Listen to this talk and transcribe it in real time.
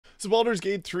So Baldur's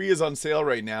Gate 3 is on sale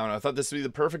right now, and I thought this would be the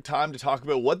perfect time to talk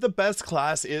about what the best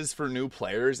class is for new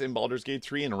players in Baldur's Gate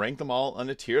 3 and rank them all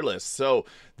on a tier list. So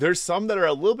there's some that are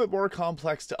a little bit more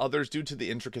complex to others due to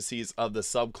the intricacies of the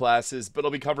subclasses, but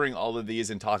I'll be covering all of these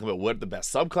and talking about what the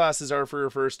best subclasses are for your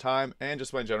first time and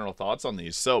just my general thoughts on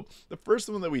these. So the first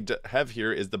one that we have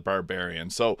here is the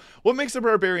Barbarian. So what makes the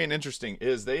Barbarian interesting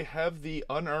is they have the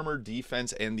unarmored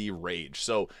defense and the rage.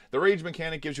 So the rage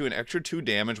mechanic gives you an extra 2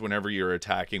 damage whenever you're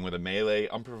attacking with a melee,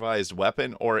 improvised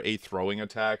weapon, or a throwing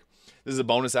attack. This is a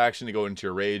bonus action to go into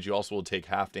your rage. You also will take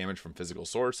half damage from physical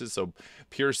sources, so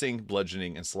piercing,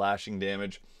 bludgeoning, and slashing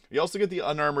damage. You also get the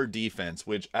unarmored defense,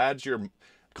 which adds your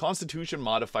Constitution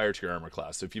modifier to your armor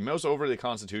class. So if you mouse over the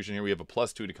Constitution here, we have a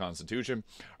 +2 to Constitution.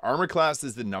 Armor class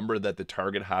is the number that the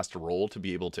target has to roll to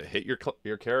be able to hit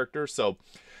your character. So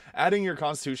adding your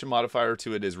Constitution modifier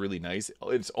to it is really nice.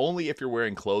 It's only if you're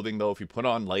wearing clothing, though. If you put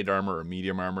on light armor or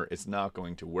medium armor, it's not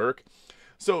going to work.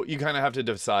 So you kind of have to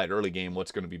decide early game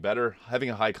what's going to be better. Having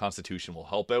a high Constitution will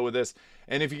help out with this.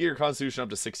 And if you get your Constitution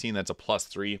up to 16, that's a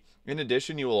 +3. In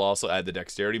addition, you will also add the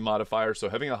Dexterity modifier. So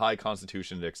having a high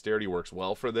Constitution and Dexterity works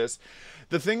well for this.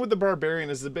 The thing with the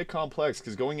Barbarian is a bit complex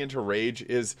because going into Rage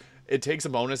is it takes a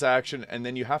bonus action, and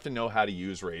then you have to know how to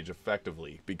use Rage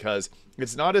effectively because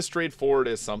it's not as straightforward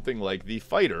as something like the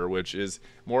Fighter, which is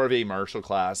more of a martial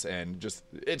class and just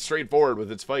it's straightforward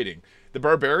with its fighting. The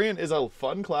Barbarian is a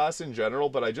fun class in general,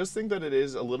 but I just think that it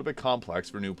is a little bit complex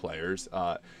for new players.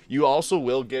 You also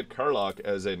will get Karlach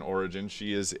as an origin.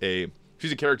 She's a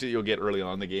character that you'll get early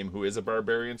on in the game who is a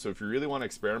Barbarian, so if you really want to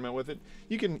experiment with it,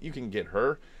 you can get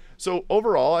her. So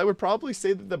overall, I would probably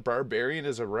say that the Barbarian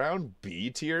is around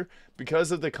B tier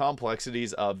because of the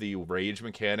complexities of the rage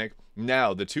mechanic.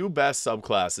 Now, the two best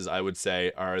subclasses I would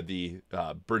say are the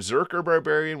Berserker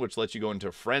Barbarian, which lets you go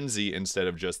into Frenzy instead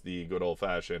of just the good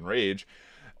old-fashioned rage,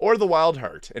 or the Wild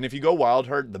Heart. And if you go Wild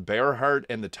Heart, the Bear Heart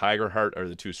and the Tiger Heart are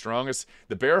the two strongest.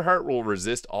 The Bear Heart will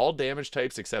resist all damage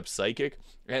types except Psychic,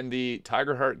 and the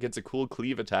Tiger Heart gets a cool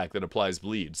cleave attack that applies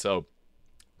bleed. So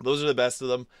those are the best of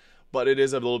them, but it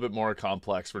is a little bit more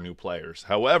complex for new players.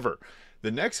 However, the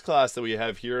next class that we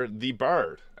have here, the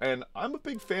Bard. And I'm a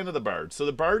big fan of the Bard. So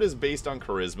the Bard is based on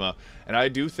Charisma, and I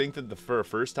do think that for a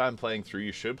first time playing through,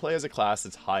 you should play as a class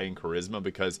that's high in Charisma,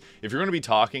 because if you're going to be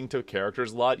talking to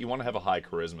characters a lot, you want to have a high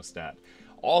Charisma stat.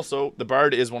 Also, the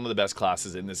Bard is one of the best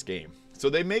classes in this game. So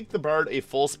they make the Bard a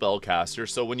full spellcaster,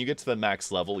 so when you get to the max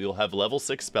level, you'll have level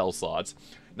 6 spell slots.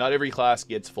 Not every class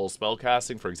gets full spell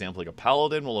casting. For example, like a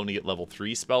Paladin will only get level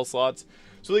 3 spell slots.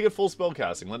 So they get full spell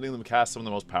casting, letting them cast some of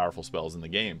the most powerful spells in the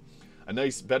game. A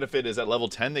nice benefit is at level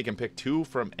 10, they can pick 2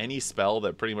 from any spell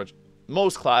that pretty much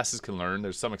most classes can learn.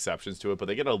 There's some exceptions to it, but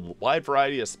they get a wide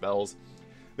variety of spells.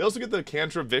 They also get the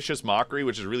Cantrip Vicious Mockery,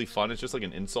 which is really fun. It's just like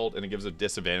an insult, and it gives a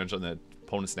disadvantage on the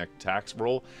opponent's next attack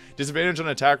roll. Disadvantage on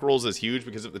attack rolls is huge,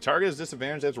 because if the target has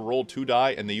disadvantage, they have to roll 2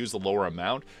 die, and they use the lower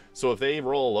amount. So if they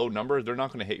roll a low number, they're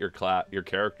not going to hit your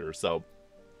character. So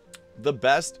the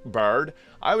best Bard,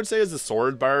 I would say, is the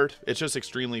Sword Bard. It's just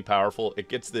extremely powerful. It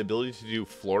gets the ability to do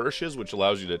flourishes, which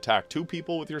allows you to attack 2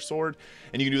 people with your sword,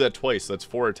 and you can do that twice. So that's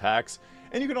 4 attacks.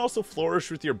 And you can also flourish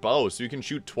with your bow, so you can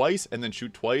shoot twice and then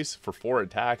shoot twice for 4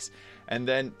 attacks. And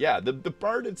then, yeah, the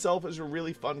Bard itself is a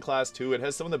really fun class too. It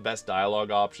has some of the best dialogue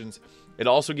options. It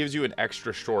also gives you an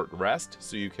extra short rest,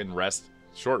 so you can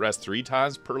short rest 3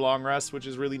 times per long rest, which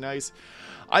is really nice.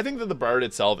 I think that the Bard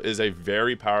itself is a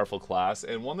very powerful class,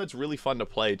 and one that's really fun to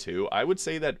play too. I would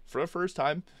say that for the first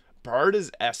time, Bard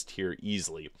is S tier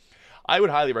easily. I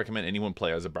would highly recommend anyone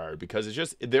play as a Bard,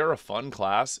 because they're a fun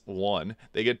class. One,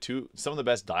 they get some of the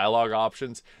best dialogue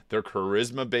options. They're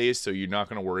charisma based, so you're not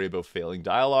going to worry about failing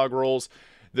dialogue rolls.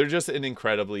 They're just an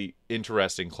incredibly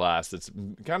interesting class. That's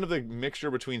kind of the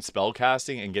mixture between spell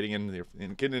casting and getting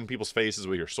in people's faces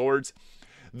with your swords.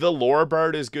 The Lore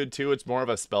Bard is good too. It's more of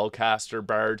a spellcaster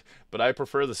Bard, but I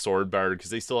prefer the Sword Bard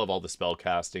because they still have all the spell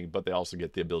casting, but they also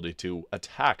get the ability to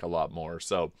attack a lot more.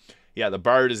 So yeah, the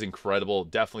Bard is incredible.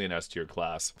 Definitely an S tier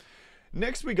class.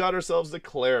 Next, we got ourselves the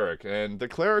Cleric, and the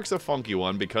Cleric's a funky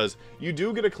one because you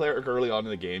do get a Cleric early on in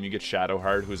the game. You get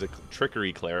Shadowheart, who's a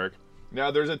Trickery Cleric. Now,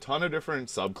 there's a ton of different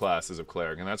subclasses of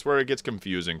Cleric, and that's where it gets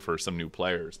confusing for some new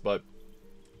players, but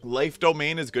Life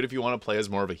Domain is good if you want to play as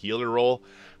more of a healer role.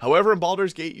 However, in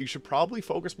Baldur's Gate, you should probably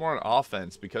focus more on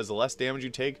offense, because the less damage you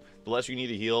take, the less you need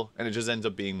to heal, and it just ends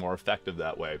up being more effective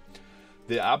that way.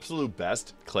 The absolute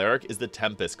best Cleric is the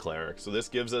Tempest Cleric. So this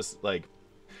gives us, like,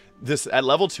 This at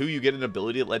level 2, you get an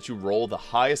ability that lets you roll the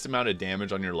highest amount of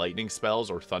damage on your lightning spells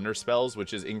or thunder spells,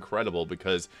 which is incredible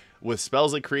because with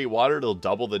spells that create water, they'll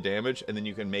double the damage, and then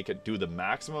you can make it do the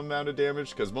maximum amount of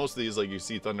damage, because most of these, like you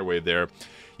see Thunder Wave there,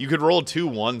 you could roll 2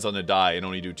 1s on the die and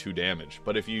only do 2 damage.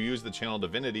 But if you use the Channel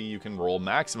Divinity, you can roll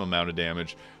maximum amount of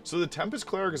damage. So the Tempest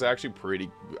Cleric is actually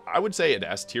pretty, I would say, an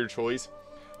S tier choice.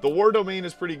 The War Domain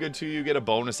is pretty good too. You get a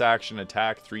bonus action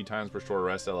attack 3 times per short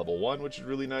rest at level 1, which is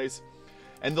really nice.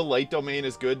 And the Light Domain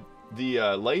is good.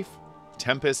 The Life,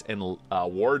 Tempest, and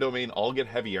War Domain all get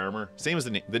heavy armor. Same as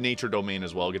the Nature Domain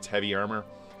as well, gets heavy armor.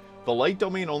 The Light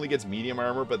Domain only gets medium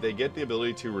armor, but they get the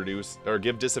ability to reduce or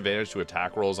give disadvantage to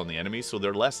attack rolls on the enemy, so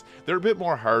they're a bit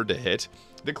more hard to hit.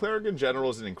 The Cleric in general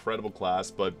is an incredible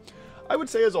class, but I would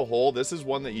say as a whole, this is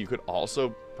one that you could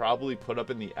also probably put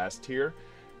up in the S tier.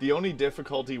 The only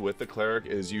difficulty with the Cleric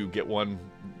is you get one,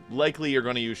 likely you're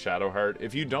going to use Shadowheart.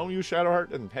 If you don't use Shadowheart,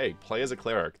 then hey, play as a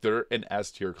Cleric. They're an S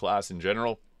tier class in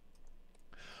general.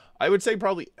 I would say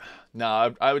probably,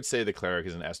 no, I would say the Cleric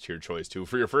is an S tier choice too.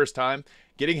 For your first time,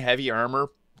 getting heavy armor,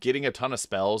 getting a ton of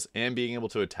spells, and being able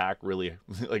to attack really,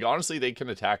 like honestly, they can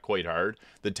attack quite hard.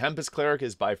 The Tempest Cleric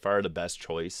is by far the best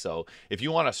choice. So if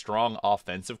you want a strong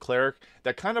offensive Cleric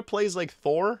that kind of plays like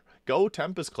Thor, go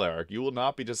Tempest Cleric. You will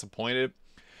not be disappointed.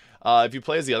 If you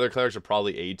play as the other clerics, are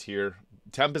probably A tier.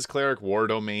 Tempest Cleric, War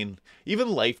Domain, even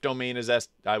Life Domain is S,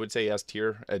 I would say S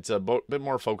tier. It's a bit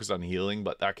more focused on healing,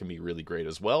 but that can be really great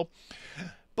as well.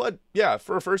 But yeah,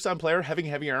 for a first time player, having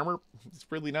heavy armor, it's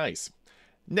really nice.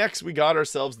 Next, we got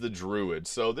ourselves the Druid.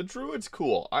 So the Druid's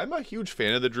cool. I'm a huge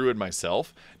fan of the Druid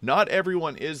myself. Not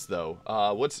everyone is though.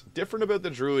 What's different about the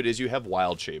Druid is you have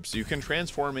wild shape. So you can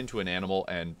transform into an animal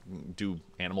and do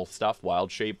animal stuff,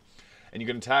 wild shape. And you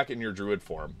can attack in your Druid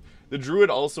form. The Druid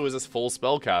also is a full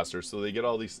spellcaster, so they get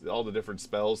all the different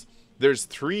spells. There's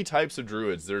 3 types of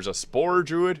Druids. There's a Spore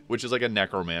Druid, which is like a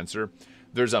Necromancer.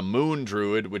 There's a Moon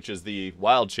Druid, which is the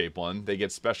wild shape one. They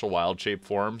get special wild shape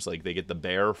forms, like they get the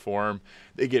bear form.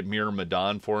 They get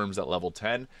Myrmidon forms at level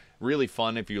 10. Really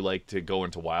fun if you like to go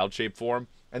into wild shape form.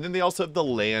 And then they also have the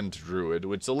Land Druid,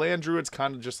 which the Land Druid's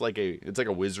kind of just like it's like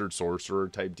a wizard sorcerer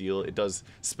type deal. It does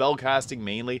spell casting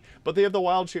mainly, but they have the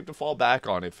wild shape to fall back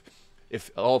on if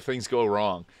all things go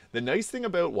wrong. The nice thing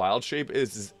about wild shape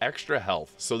is extra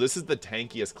health. So this is the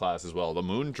tankiest class as well. The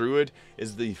Moon Druid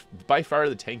is by far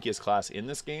the tankiest class in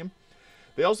this game.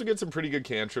 They also get some pretty good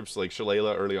cantrips, like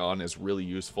Shillelagh early on is really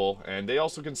useful, and they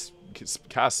also can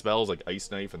cast spells like Ice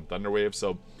Knife and Thunder Wave.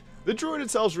 So the Druid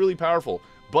itself is really powerful,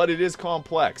 but it is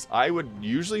complex. I would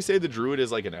usually say the Druid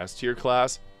is like an S tier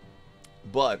class,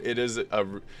 but it's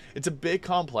a bit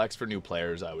complex for new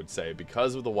players, I would say,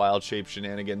 because of the wild shape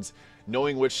shenanigans,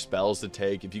 knowing which spells to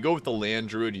take. If you go with the Land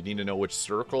Druid, you need to know which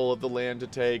circle of the land to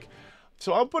take.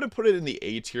 So I'm going to put it in the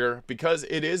A tier because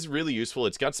it is really useful.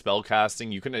 It's got spell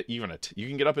casting. You can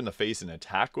get up in the face and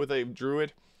attack with a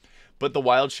Druid. But the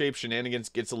wild shape shenanigans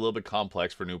gets a little bit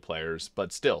complex for new players,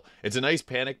 but still, it's a nice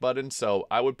panic button, so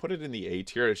I would put it in the A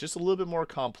tier. It's just a little bit more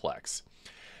complex.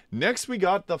 Next, we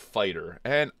got the Fighter,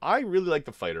 and I really like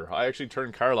the Fighter. I actually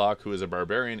turned Karlach, who is a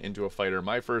barbarian, into a fighter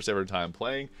my first ever time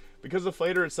playing, because the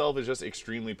Fighter itself is just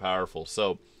extremely powerful.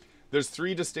 So there's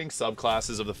 3 distinct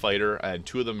subclasses of the Fighter, and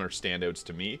 2 of them are standouts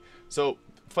to me. So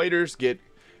Fighters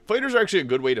are actually a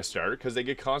good way to start because they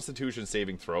get Constitution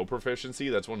saving throw proficiency.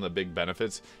 That's one of the big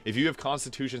benefits. If you have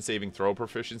Constitution saving throw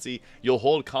proficiency, you'll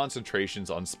hold concentrations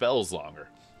on spells longer.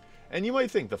 And you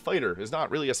might think the Fighter is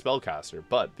not really a spellcaster,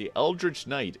 but the Eldritch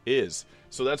Knight is.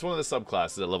 So that's one of the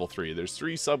subclasses at level 3. There's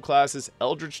 3 subclasses: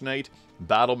 Eldritch Knight,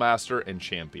 Battlemaster, and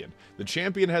Champion. The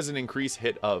Champion has an increased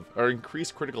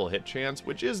critical hit chance,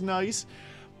 which is nice,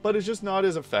 but it's just not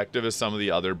as effective as some of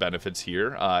the other benefits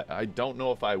here. I don't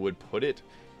know if I would put it.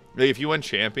 If you went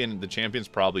Champion, the Champion's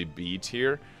probably B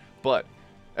tier, but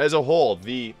as a whole,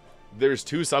 there's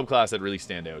 2 subclasses that really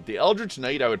stand out. The Eldritch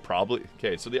Knight, I would probably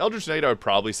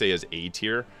say is A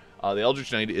tier. The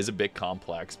Eldritch Knight is a bit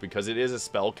complex because it is a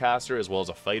spellcaster as well as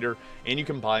a fighter, and you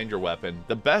can bind your weapon.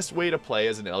 The best way to play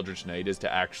as an Eldritch Knight is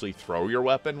to actually throw your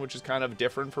weapon, which is kind of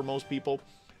different for most people.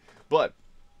 But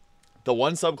the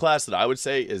one subclass that I would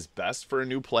say is best for a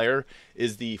new player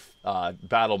is the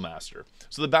Battlemaster.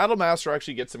 So the Battlemaster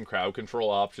actually gets some crowd control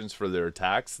options for their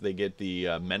attacks. They get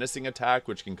the menacing attack,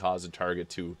 which can cause a target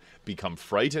to become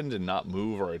frightened and not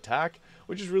move or attack,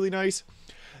 which is really nice.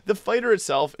 The Fighter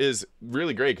itself is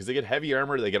really great because they get heavy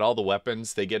armor, they get all the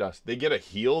weapons, they get a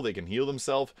heal, they can heal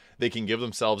themselves, they can give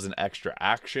themselves an extra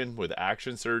action with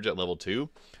Action Surge at level 2.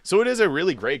 So it is a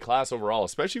really great class overall,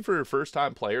 especially for first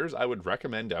time players. I would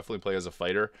recommend definitely play as a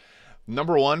Fighter.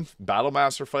 Number 1,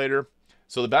 Battlemaster Fighter.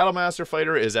 So the Battlemaster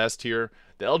Fighter is S tier.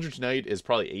 The Eldritch Knight is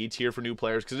probably A tier for new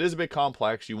players because it is a bit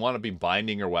complex. You want to be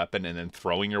binding your weapon and then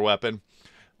throwing your weapon.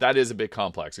 That is a bit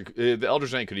complex. The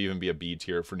Eldritch Knight could even be a B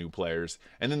tier for new players.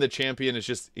 And then the Champion is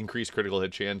just increased critical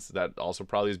hit chance. That also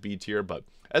probably is B tier. But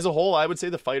as a whole, I would say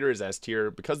the Fighter is S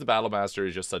tier because the Battlemaster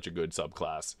is just such a good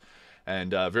subclass.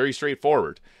 And very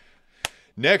straightforward.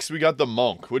 Next, we got the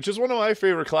Monk, which is one of my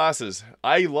favorite classes.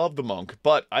 I love the Monk,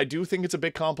 but I do think it's a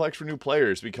bit complex for new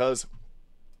players because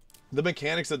the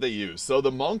mechanics that they use. So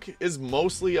the Monk is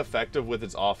mostly effective with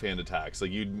its offhand attacks.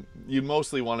 Like you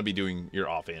mostly want to be doing your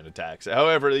offhand attacks.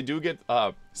 However, they do get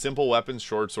simple weapons,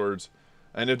 short swords,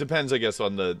 and it depends, I guess,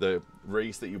 on the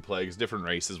race that you play, because different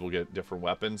races will get different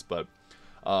weapons. But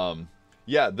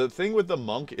yeah, the thing with the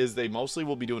Monk is they mostly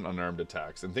will be doing unarmed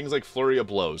attacks and things like Flurry of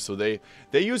Blows. So they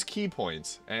use key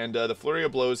points, and the Flurry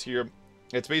of Blows here,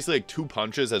 it's basically like 2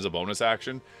 punches as a bonus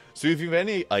action. So if you have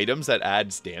any items that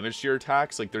adds damage to your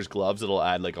attacks, like there's gloves that'll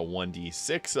add like a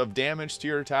 1d6 of damage to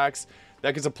your attacks,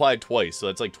 that gets applied twice. So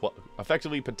that's like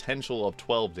effectively potential of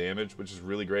 12 damage, which is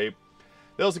really great.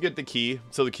 They also get the key.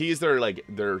 So the keys are like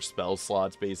their spell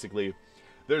slots, basically.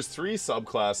 There's 3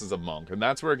 subclasses of Monk, and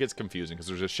that's where it gets confusing, because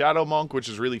there's a Shadow Monk, which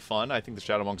is really fun. I think the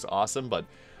Shadow Monk's awesome, but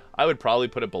I would probably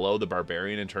put it below the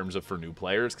Barbarian in terms of for new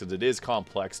players, because it is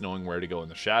complex knowing where to go in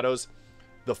the shadows.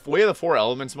 The way of the 4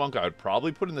 elements Monk, I would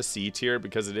probably put in the C tier,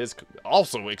 because it is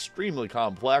also extremely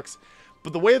complex.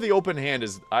 But the way of the open hand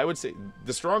is, I would say,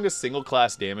 the strongest single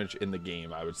class damage in the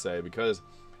game, I would say, because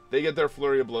they get their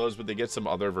Flurry of Blows, but they get some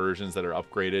other versions that are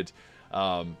upgraded.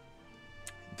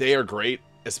 They are great,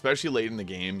 especially late in the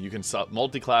game. You can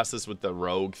multi-class this with the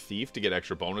Rogue Thief to get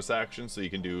extra bonus actions, so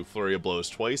you can do Flurry of Blows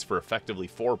twice for effectively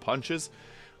 4 punches,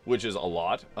 which is a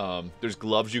lot. There's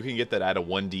gloves you can get that add a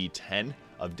 1d10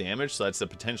 of damage, so that's a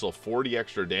potential 40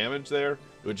 extra damage there,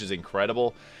 which is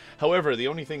incredible. However, the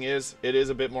only thing is, it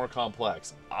is a bit more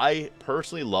complex. I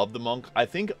personally love the Monk. I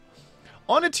think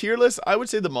on a tier list, I would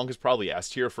say the Monk is probably S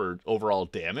tier for overall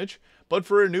damage, but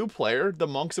for a new player, the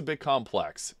Monk's a bit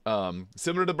complex.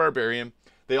 Similar to Barbarian,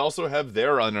 they also have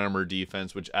their unarmored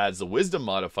defense, which adds the Wisdom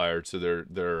modifier to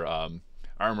their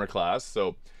armor class.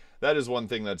 So that is one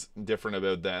thing that's different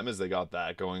about them, is they got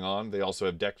that going on. They also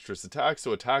have dexterous attacks,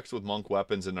 so attacks with Monk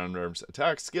weapons and unarmed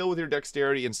attacks scale with your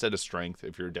dexterity instead of strength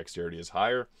if your dexterity is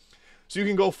higher. So you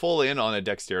can go full in on a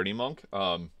dexterity Monk.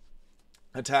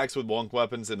 Attacks with Monk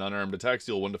weapons and unarmed attacks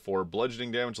deal 1 to 4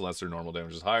 bludgeoning damage unless their normal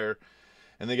damage is higher.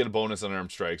 And they get a bonus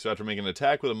unarmed strike. So after making an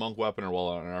attack with a Monk weapon or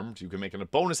while unarmed, you can make a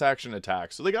bonus action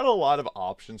attack. So they got a lot of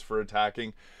options for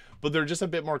attacking, but they're just a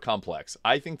bit more complex.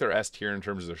 I think they're S tier in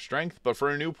terms of their strength, but for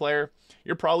a new player,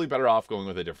 you're probably better off going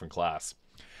with a different class.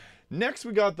 Next,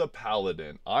 we got the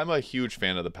Paladin. I'm a huge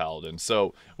fan of the Paladin.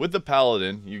 So with the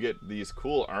Paladin, you get these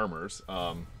cool armors.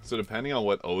 So depending on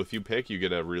what oath you pick, you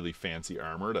get a really fancy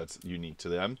armor that's unique to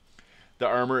them. The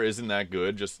armor isn't that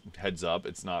good, just heads up,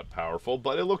 it's not powerful,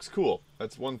 but it looks cool.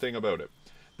 That's one thing about it.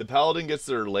 The Paladin gets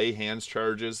their lay hands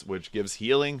charges, which gives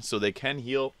healing, so they can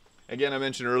heal. Again, I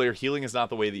mentioned earlier, healing is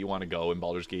not the way that you want to go in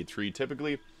Baldur's Gate 3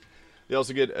 typically. They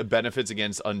also get benefits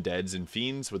against undeads and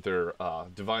fiends with their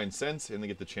Divine Sense, and they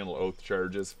get the Channel Oath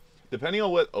charges. Depending on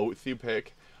what oath you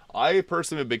pick, I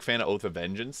personally am a big fan of Oath of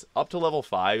Vengeance. Up to level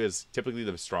 5 is typically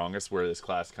the strongest, where this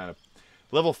class kind of...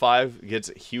 Level 5 gets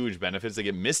huge benefits. They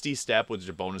get Misty Step, which is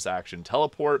a bonus action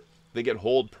teleport. They get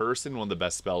Hold Person, one of the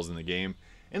best spells in the game.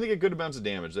 And they get good amounts of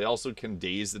damage. They also can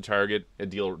daze the target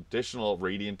and deal additional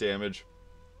radiant damage.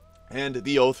 And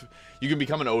the Oath, you can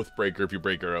become an Oath Breaker if you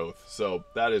break your Oath. So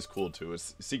that is cool too.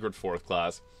 It's secret 4th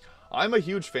class. I'm a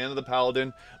huge fan of the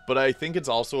Paladin, but I think it's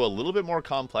also a little bit more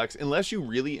complex unless you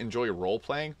really enjoy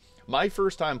role-playing. My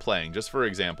first time playing, just for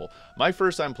example, I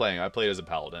played as a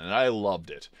Paladin, and I loved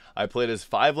it. I played as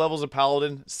 5 levels of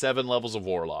Paladin, 7 levels of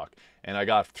Warlock, and I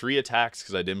got 3 attacks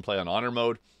because I didn't play on Honor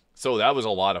Mode, so that was a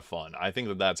lot of fun. I think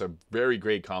that that's a very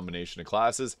great combination of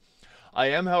classes. I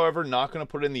am, however, not going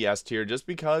to put it in the S tier just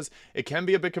because it can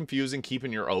be a bit confusing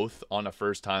keeping your oath on a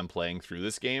first time playing through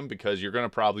this game, because you're going to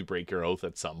probably break your oath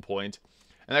at some point,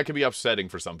 and that can be upsetting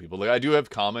for some people. Like, I do have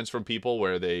comments from people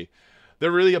where they're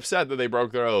really upset that they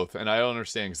broke their oath, and I don't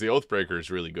understand, because the oath breaker is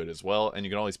really good as well, and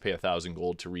you can always pay 1,000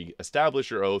 gold to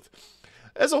re-establish your oath.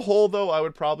 As a whole, though, I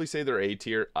would probably say they're A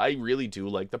tier. I really do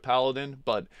like the Paladin,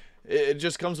 but it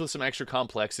just comes with some extra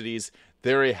complexities.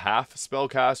 They're a half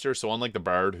spellcaster, so unlike the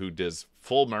Bard, who does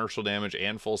full martial damage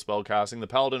and full spellcasting, the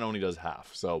Paladin only does half.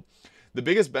 So the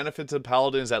biggest benefit to the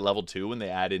Paladin is at level 2 when they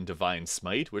add in Divine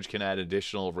Smite, which can add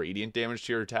additional radiant damage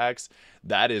to your attacks.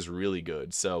 That is really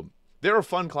good. So they're a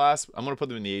fun class. I'm going to put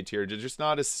them in the A tier. They're just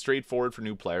not as straightforward for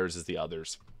new players as the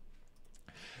others.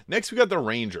 Next, we got the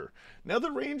Ranger. Now,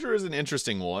 the Ranger is an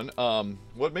interesting one.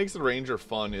 What makes the Ranger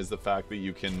fun is the fact that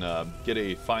you can get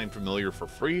a Find Familiar for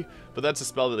free, but that's a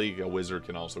spell that a wizard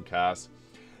can also cast.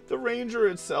 The Ranger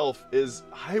itself is,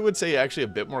 I would say, actually a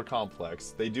bit more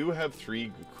complex. They do have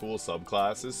 3 cool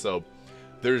subclasses, so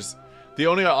there's the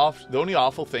only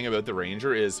awful thing about the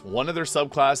Ranger is one of their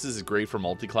subclasses is great for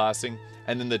multiclassing,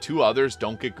 and then the 2 others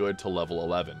don't get good till level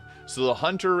 11. So the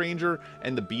Hunter Ranger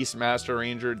and the Beastmaster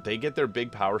Ranger, they get their big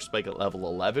power spike at level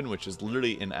 11, which is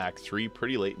literally in Act 3,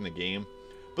 pretty late in the game.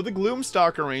 But the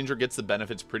Gloomstalker Ranger gets the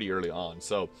benefits pretty early on,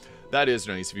 so that is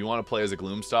nice. If you want to play as a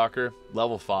Gloomstalker,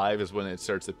 level 5 is when it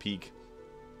starts to peak.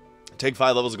 Take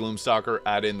 5 levels of Gloomstalker,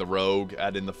 add in the Rogue,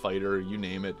 add in the Fighter, you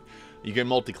name it. You can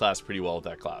multi-class pretty well with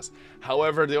that class.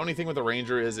 However, the only thing with the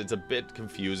Ranger is it's a bit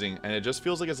confusing, and it just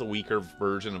feels like it's a weaker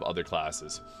version of other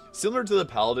classes. Similar to the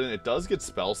Paladin, it does get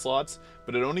spell slots,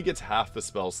 but it only gets half the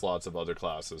spell slots of other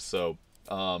classes. So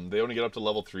they only get up to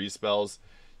level 3 spells.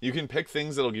 You can pick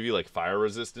things that'll give you like fire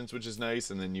resistance, which is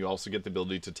nice, and then you also get the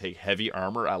ability to take heavy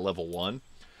armor at level 1.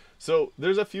 So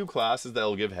there's a few classes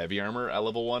that'll give heavy armor at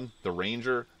level 1. The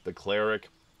Ranger, the Cleric,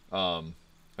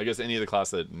 I guess any of the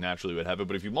class that naturally would have it,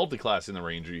 but if you multi-class in the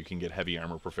Ranger, you can get heavy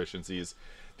armor proficiencies.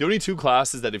 The only 2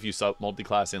 classes that if you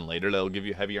multi-class in later that'll give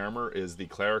you heavy armor is the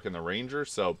Cleric and the Ranger,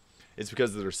 so it's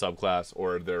because of their subclass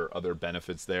or their other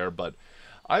benefits there. But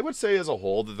I would say as a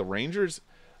whole that the Rangers,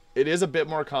 it is a bit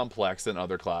more complex than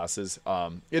other classes.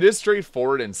 It is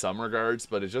straightforward in some regards,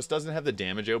 but it just doesn't have the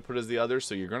damage output as the others,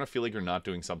 so you're going to feel like you're not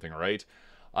doing something right.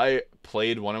 I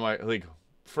played one of my,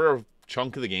 for a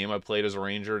chunk of the game I played as a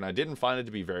Ranger, and I didn't find it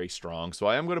to be very strong, so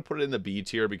I am going to put it in the B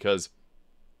tier because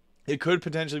it could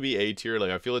potentially be A tier.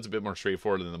 I feel it's a bit more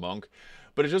straightforward than the Monk,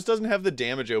 but it just doesn't have the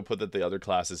damage output that the other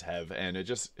classes have, and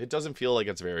it doesn't feel like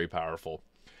it's very powerful.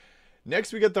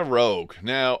 Next, we get the Rogue.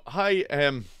 Now, I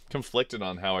am conflicted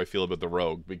on how I feel about the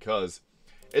Rogue because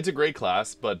it's a great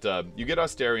class, but you get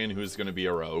Astarion, who's going to be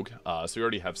a Rogue, so you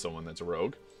already have someone that's a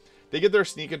Rogue. They get their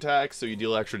sneak attacks, so you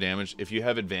deal extra damage if you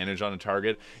have advantage on a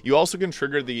target. You also can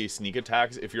trigger the sneak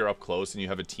attacks if you're up close and you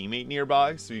have a teammate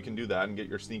nearby, so you can do that and get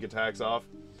your sneak attacks off.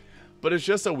 But it's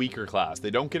just a weaker class. They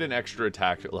don't get an extra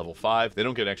attack at level 5. They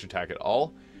don't get an extra attack at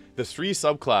all. The 3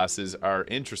 subclasses are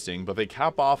interesting, but they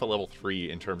cap off at level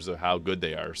 3 in terms of how good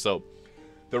they are. So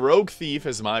the Rogue Thief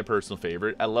is my personal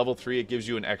favorite. At level 3, it gives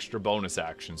you an extra bonus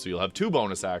action. So you'll have 2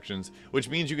 bonus actions, which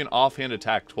means you can offhand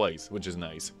attack twice, which is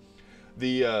nice.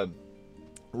 The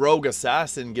Rogue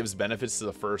Assassin gives benefits to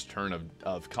the first turn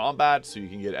of combat, so you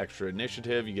can get extra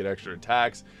initiative, you get extra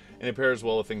attacks, and it pairs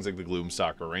well with things like the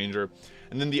Gloomstalker Ranger.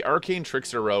 And then the Arcane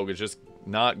Trickster Rogue is just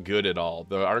not good at all.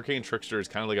 The Arcane Trickster is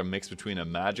kind of like a mix between a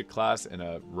magic class and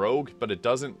a rogue, but it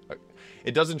doesn't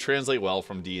translate well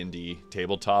from D&D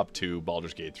tabletop to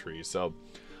Baldur's Gate 3. So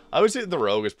I would say the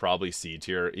Rogue is probably C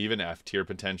tier, even F tier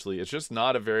potentially. It's just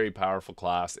not a very powerful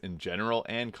class in general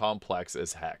and complex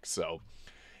as heck. So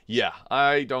yeah,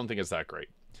 I don't think it's that great.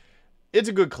 It's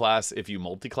a good class if you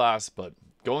multi-class, but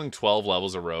going 12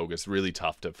 levels of Rogue is really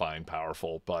tough to find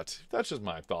powerful, but that's just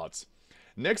my thoughts.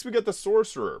 Next, we got the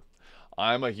Sorcerer.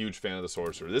 I'm a huge fan of the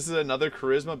Sorcerer. This is another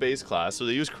charisma-based class, so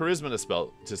they use charisma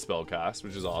to spellcast,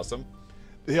 which is awesome.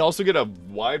 They also get a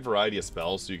wide variety of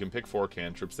spells, so you can pick 4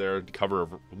 cantrips there to cover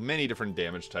many different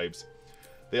damage types.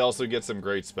 They also get some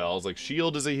great spells, like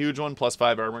Shield is a huge one,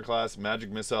 +5 armor class.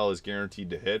 Magic Missile is guaranteed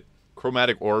to hit.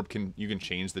 Chromatic Orb, you can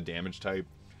change the damage type.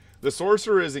 The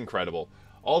Sorcerer is incredible.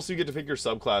 Also, you get to pick your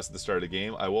subclass at the start of the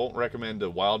game. I won't recommend a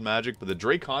Wild Magic, but the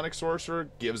Draconic Sorcerer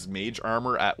gives Mage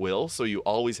Armor at will, so you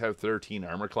always have 13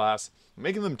 armor class,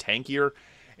 making them tankier.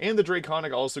 And the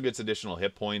Draconic also gets additional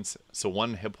hit points, so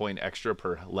 1 hit point extra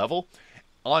per level.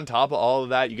 On top of all of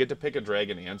that, you get to pick a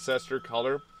Dragon Ancestor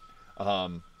color.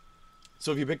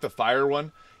 So if you pick the Fire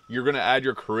one, you're going to add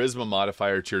your Charisma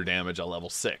modifier to your damage at level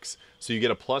 6. So you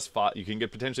get a +5. You can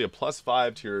get potentially a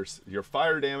 +5 to your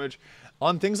fire damage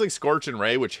on things like Scorch and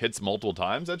Ray, which hits multiple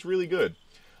times. That's really good.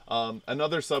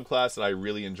 Another subclass that I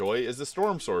really enjoy is the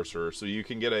Storm Sorcerer. So you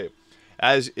can get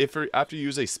after you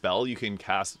use a spell, you can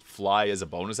cast Fly as a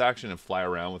bonus action and fly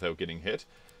around without getting hit.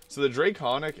 So the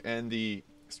Draconic and the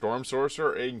Storm Sorcerer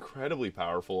are incredibly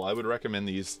powerful. I would recommend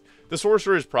these. The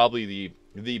Sorcerer is probably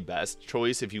the best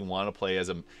choice if you want to play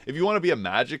if you want to be a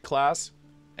magic class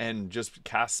and just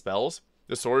cast spells.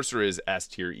 The Sorcerer is S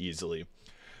tier easily.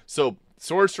 So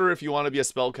Sorcerer if you want to be a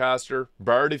spellcaster,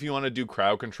 Bard if you want to do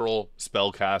crowd control,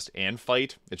 spellcast, and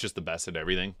fight. It's just the best at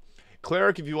everything.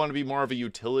 Cleric if you want to be more of a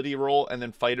utility role, and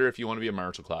then Fighter if you want to be a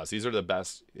martial class. These are the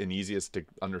best and easiest to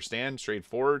understand,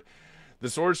 straightforward. The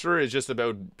sorcerer is just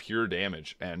about pure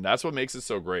damage, and that's what makes it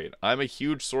so great. I'm a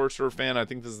huge sorcerer fan. I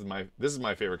think this is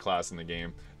my favorite class in the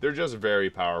game. They're just very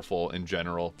powerful in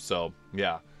general. So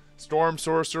yeah, storm,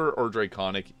 sorcerer, or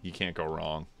draconic, you can't go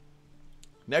wrong.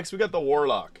 Next we got the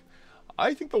warlock.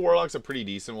 I think the warlock's a pretty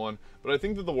decent one, but I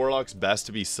think that the warlock's best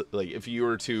to be like if you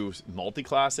were to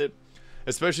multi-class it,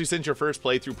 especially since your first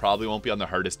playthrough probably won't be on the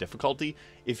hardest difficulty.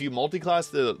 If you multi-class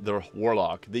the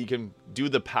warlock, then you can do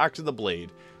the Pact of the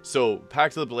Blade. So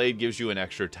Pact of the Blade gives you an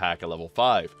extra attack at level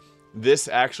 5. This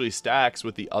actually stacks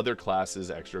with the other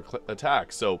class's extra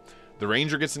attack. So the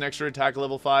ranger gets an extra attack at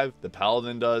level 5, the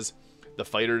paladin does, the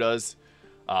fighter does,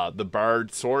 the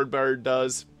bard, sword bard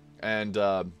does, and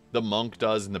the monk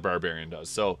does, and the barbarian does.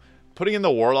 So putting in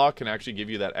the warlock can actually give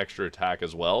you that extra attack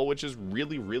as well, which is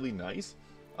really, really nice.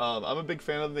 I'm a big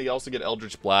fan of them. They also get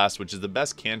Eldritch Blast, which is the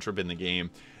best cantrip in the game.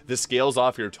 This scales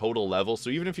off your total level, so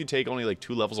even if you take only like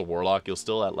 2 levels of Warlock, you'll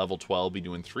still at level 12 be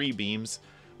doing 3 beams,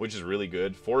 which is really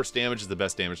good. Force damage is the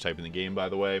best damage type in the game, by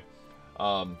the way.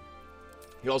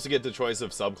 You also get the choice of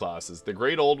subclasses. The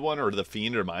Great Old One or the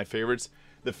Fiend are my favorites.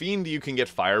 The Fiend, you can get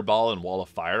Fireball and Wall of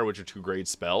Fire, which are 2 great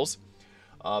spells.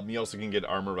 You also can get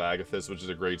Armor of Agathis, which is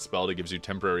a great spell that gives you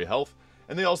temporary health.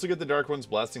 And they also get the Dark One's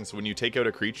Blessing, so when you take out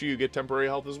a creature, you get temporary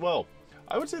health as well.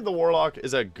 I would say the Warlock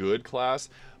is a good class,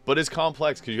 but it's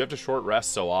complex because you have to short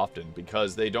rest so often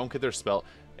because they don't get their spell.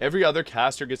 Every other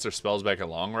caster gets their spells back at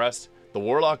long rest. The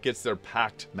Warlock gets their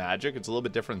Pact Magic. It's a little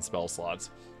bit different in spell slots.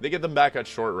 They get them back at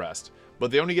short rest,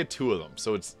 but they only get 2 of them.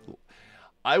 So it's,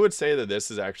 I would say that this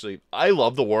is actually, I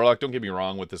love the Warlock, don't get me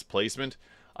wrong with this placement.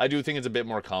 I do think it's a bit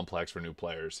more complex for new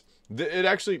players.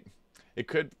 It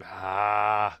could,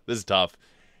 this is tough.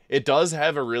 It does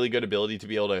have a really good ability to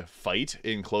be able to fight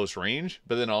in close range,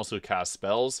 but then also cast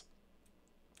spells.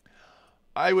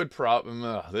 I would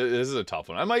this is a tough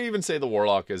one. I might even say the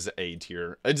Warlock is A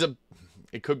tier.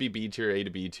 It could be B tier, A to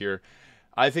B tier.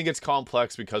 I think it's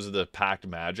complex because of the Pact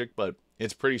Magic, but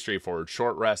it's pretty straightforward.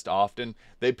 Short rest often.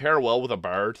 They pair well with a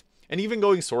Bard. And even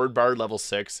going Sword Bard level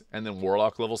 6 and then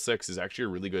Warlock level 6 is actually a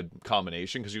really good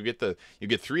combination because you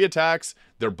get 3 attacks.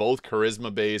 They're both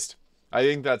charisma based. I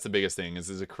think that's the biggest thing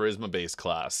is a charisma based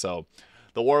class. So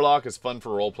the Warlock is fun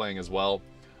for role playing as well.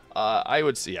 I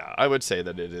would say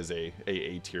that it is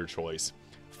a tier choice.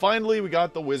 Finally, we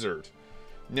got the Wizard.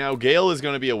 Now Gale is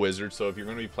going to be a wizard, so if you're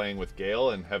going to be playing with Gale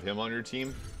and have him on your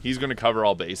team, he's going to cover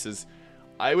all bases.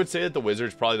 I would say that the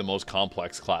Wizard's probably the most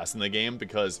complex class in the game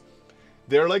because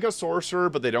they're like a sorcerer,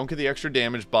 but they don't get the extra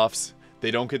damage buffs.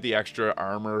 They don't get the extra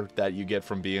armor that you get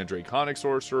from being a draconic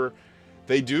sorcerer.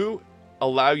 They do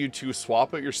allow you to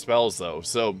swap out your spells, though.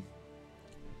 So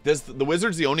the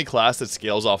Wizard's the only class that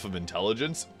scales off of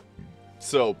intelligence.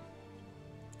 So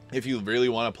if you really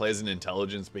want to play as an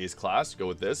intelligence-based class, go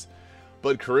with this.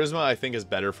 But Charisma, I think, is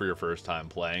better for your first time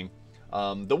playing.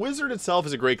 The Wizard itself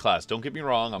is a great class. Don't get me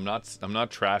wrong. I'm not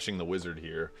trashing the Wizard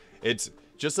here. It's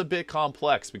just a bit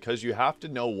complex because you have to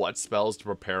know what spells to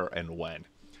prepare and when.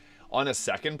 On a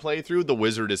second playthrough, the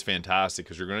Wizard is fantastic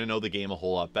because you're going to know the game a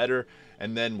whole lot better.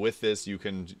 And then with this, you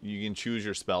can choose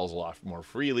your spells a lot more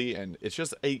freely, and it's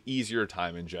just an easier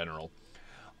time in general.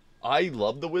 I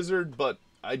love the Wizard, but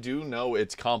I do know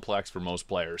it's complex for most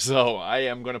players. So I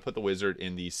am going to put the Wizard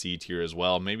in the C tier as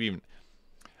well. Maybe even,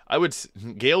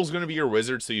 Gale's going to be your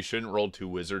Wizard, so you shouldn't roll 2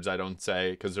 Wizards, I don't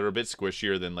say, because they're a bit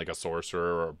squishier than like a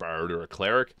Sorcerer or a Bard or a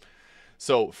Cleric.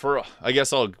 So I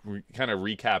guess I'll kind of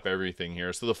recap everything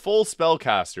here. So the full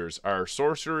spellcasters are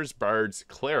Sorcerers, Bards,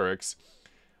 Clerics,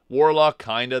 Warlock,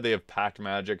 kinda, they have Pact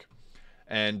Magic,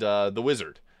 and the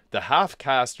Wizard. The half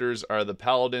casters are the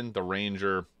Paladin, the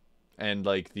Ranger, and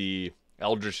like the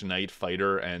Eldritch Knight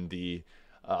Fighter and the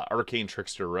Arcane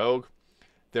Trickster Rogue.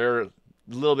 They're a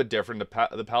little bit different.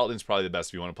 The Paladin's probably the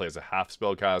best if you want to play as a half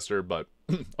spellcaster, but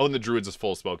and the Druid's a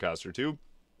full spellcaster too.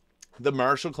 The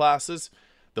martial classes,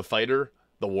 the Fighter,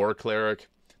 the War Cleric,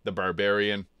 the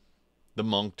Barbarian, the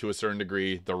Monk to a certain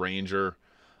degree, the Ranger.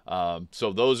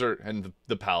 So those are, and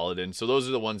the Paladin. So those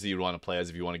are the ones that you'd want to play as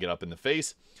if you want to get up in the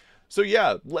face. So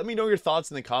yeah, let me know your thoughts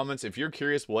in the comments. If you're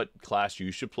curious what class you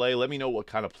should play, let me know what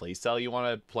kind of playstyle you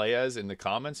want to play as in the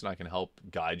comments, and I can help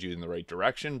guide you in the right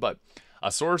direction. But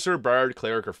a Sorcerer, Bard,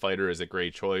 Cleric, or Fighter is a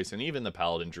great choice, and even the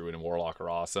Paladin, Druid, and Warlock are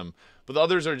awesome. But the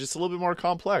others are just a little bit more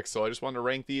complex, so I just wanted to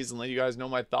rank these and let you guys know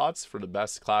my thoughts for the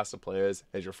best class to play as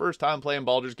your first time playing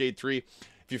Baldur's Gate 3.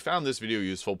 If you found this video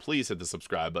useful, please hit the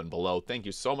subscribe button below. Thank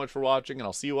you so much for watching, and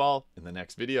I'll see you all in the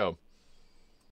next video.